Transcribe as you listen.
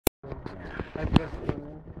I press.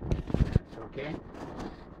 Okay.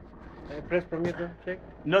 I press permit, check.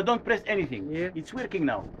 No, don't press anything. Yeah. It's working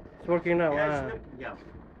now. It's working now. Yeah, it's working. Yeah.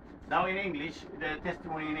 Now in English, the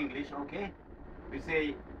testimony in English, okay? We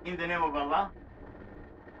say, in the name of Allah,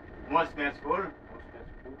 most merciful,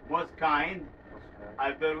 most kind,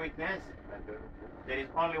 I bear witness, there is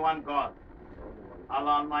only one God,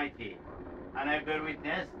 Allah Almighty. And I bear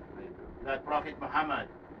witness that Prophet Muhammad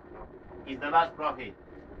is the last prophet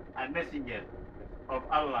and messenger of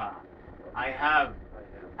Allah. I have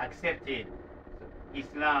accepted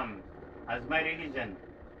Islam as my religion.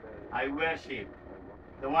 I worship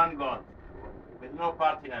the one God with no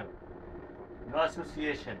partner, no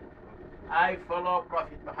association. I follow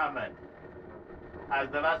Prophet Muhammad as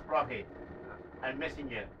the last prophet and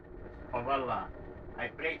messenger of Allah. I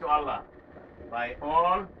pray to Allah by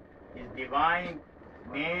all His divine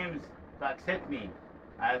names to accept me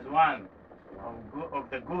as one of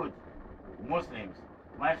the good Muslims,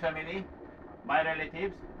 my family, my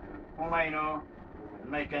relatives, whom I know in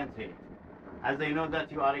my country. As I know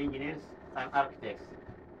that you are engineers and architects,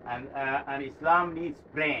 and Islam needs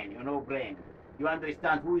brain, you know, brain. You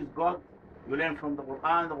understand who is God, you learn from the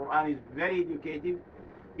Quran. The Quran is very educative.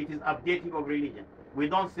 It is updating of religion. We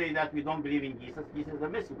don't say that we don't believe in Jesus. Jesus is a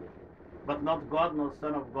messenger, but not God, not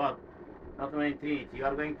Son of God, not one in Trinity. You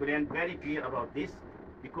are going to learn very clear about this,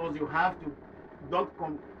 because you have to don't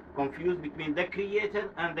confuse between the creator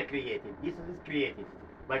and the created. Jesus is created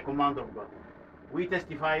by command of God. We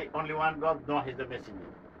testify only one God, Noah is the messenger.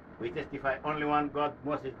 We testify only one God,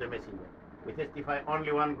 Moses is the messenger. We testify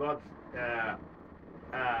only one God,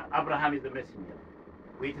 Abraham is the messenger.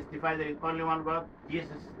 We testify there is only one God,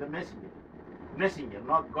 Jesus is the messenger. Messenger,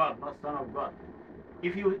 not God, not Son of God.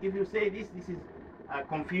 If you say this is a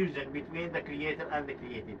confusion between the creator and the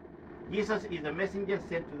created. Jesus is a messenger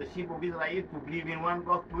sent to the sheep of Israel to believe in one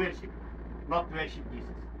God, to worship, not to worship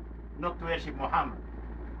Jesus, not to worship Muhammad.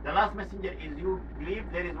 The last messenger is you believe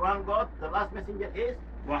there is one God. The last messenger is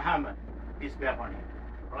Muhammad, peace be upon him.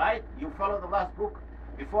 Right? You follow the last book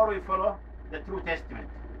before we follow the true testament.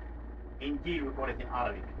 Injil, we call it in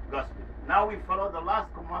Arabic, gospel. Now we follow the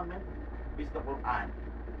last commandment, is the Quran.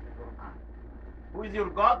 Who is your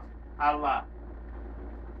God? Allah.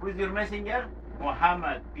 Who is your messenger?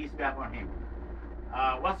 Muhammad, peace be upon him.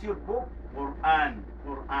 What's your book? Quran.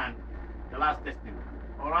 Quran, the last testament.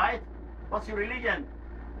 All right? What's your religion?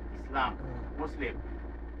 Islam, Muslim.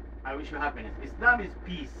 I wish you happiness. Islam is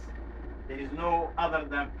peace. There is no other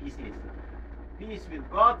than peace in Islam. Peace with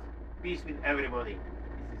God, peace with everybody.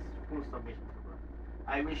 This is full submission to God.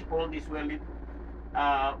 I wish all this world,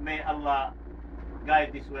 may Allah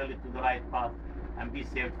guide this world to the right path and be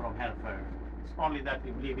saved from hellfire. It's only that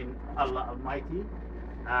we believe in Allah Almighty,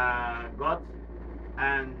 God,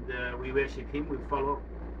 and we worship Him. We follow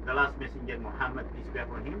the last messenger, Muhammad, peace be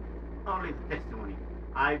upon him. Only the testimony.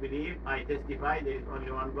 I believe, I testify there is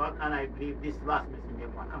only one God, and I believe this last messenger,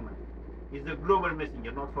 Muhammad, is the global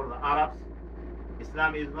messenger, not for the Arabs.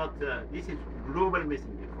 Islam is not, this is global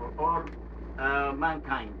messenger for all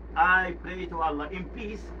mankind. I pray to Allah in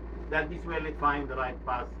peace that this will find the right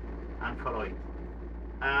path and follow it.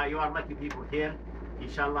 You are lucky people here.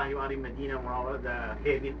 Inshallah, you are in Medina, the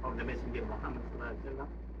haven of the messenger, Muhammad,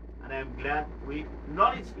 and I am glad.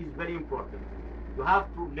 Knowledge is very important. You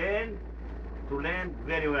have to learn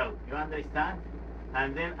very well. You understand?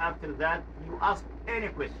 And then after that, you ask any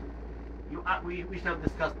question. We shall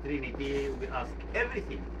discuss Trinity. We ask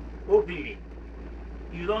everything openly.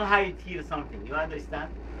 You don't hide here something. You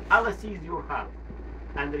understand? Allah sees your heart,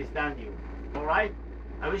 understand you. All right?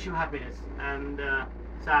 I wish you happiness. And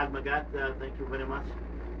Saad Magat, thank you very much.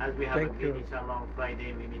 As we have agreed, inshallah, on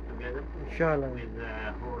Friday we meet together. Inshallah. With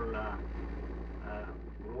the whole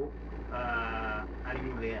group. And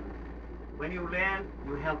you learn. When you learn,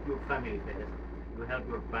 you help your family first. You help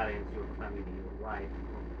your parents, your family, your wife.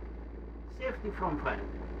 Safety from fire.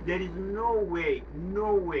 There is no way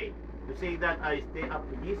to say that I stay up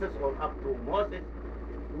to Jesus or up to Moses.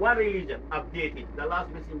 One religion, updated. The last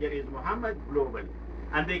messenger is Muhammad globally.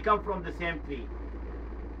 And they come from the same tree.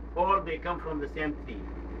 All they come from the same tree.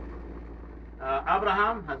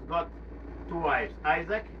 Abraham has got two wives,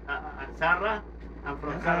 Isaac, Sarah, and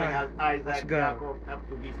from Sarah has Isaac, Jacob, up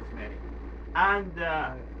to Jesus, Mary. And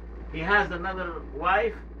he has another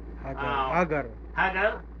wife,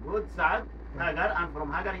 Hagar, good Saad, Hagar, and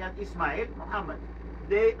from Hagar he has Ismail, Muhammad.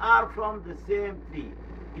 They are from the same tree.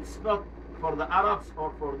 It's not for the Arabs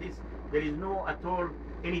or for this. There is no at all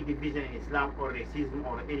any division in Islam or racism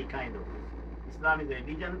or any kind of this. Islam is a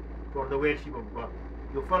religion for the worship of God.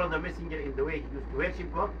 You follow the messenger in the way he used to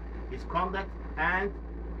worship God, his conduct and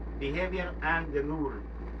behavior and the rule.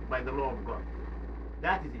 by the law of God.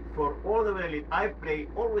 That is it. For all the world, I pray,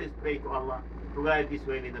 always pray to Allah to guide this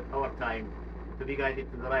way at our time, to be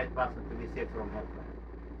guided to the right path and to be saved from hellfire.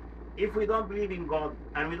 If we don't believe in God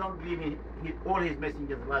and we don't believe in all His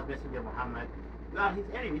messengers, the last messenger Muhammad, we are His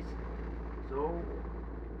enemies. So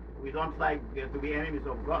we don't like to be enemies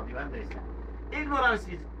of God. You understand? Ignorance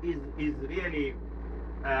is really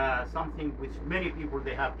something which many people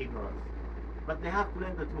they have ignorance, but they have to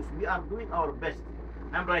learn the truth. We are doing our best.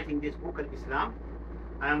 I'm writing this book at Islam.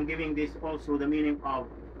 I am giving this also the meaning of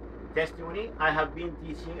testimony. I have been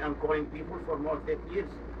teaching and calling people for more than 30 years.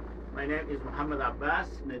 My name is Muhammad Abbas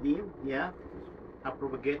Nadim, a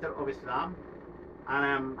propagator of Islam, and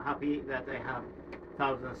I'm happy that I have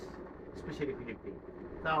thousands, especially Philippines,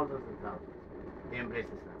 thousands and thousands, they embrace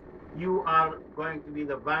Islam. You are going to be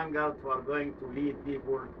the vanguard who are going to lead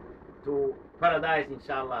people to paradise,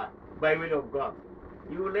 inshallah, by will of God.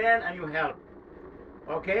 You learn and you help.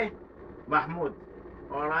 Okay? Mahmoud.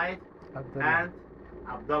 Alright? And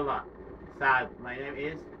Abdullah. Saad. My name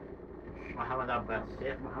is Muhammad Abbas.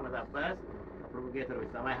 Sheikh Muhammad Abbas, a propagator of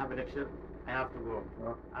Islam. I have a lecture. I have to go.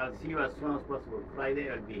 I'll see you as soon as possible. Friday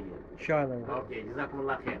I'll be here. Inshallah. Okay,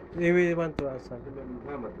 Jazakumullah khair. We want to ask something.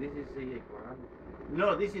 Muhammad, this is the Quran.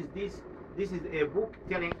 No, this is a book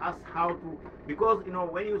telling us how to, because you know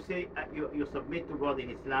when you say you submit to God in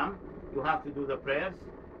Islam, you have to do the prayers,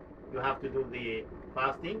 you have to do the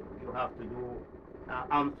fasting, you have to do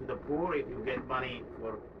alms to the poor. If you get money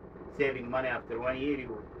for saving money after 1 year,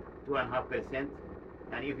 you 2.5%,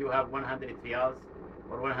 and if you have 100 riyals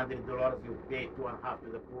or $100, you pay 2.5 to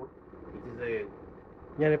the poor. It is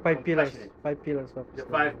a Yeah, the five pillars. compassionate. 5 pillars of The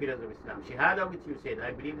Islam. 5 pillars of Islam. Shahada, which you said,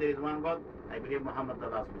 I believe there is one God, I believe Muhammad the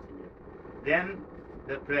last messenger. Then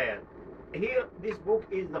the prayer. Here, this book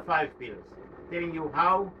is the 5 pillars, telling you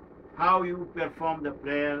how you perform the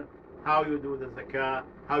prayer, how you do the zakah,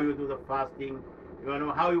 how you do the fasting, you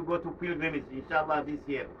know, how you go to pilgrimage, inshallah, this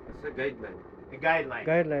year. It's a guideline. A guideline.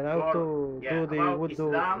 Guideline how For- to yeah, do the about wudu.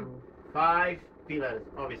 Islam, 5 pillars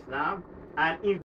of Islam, and in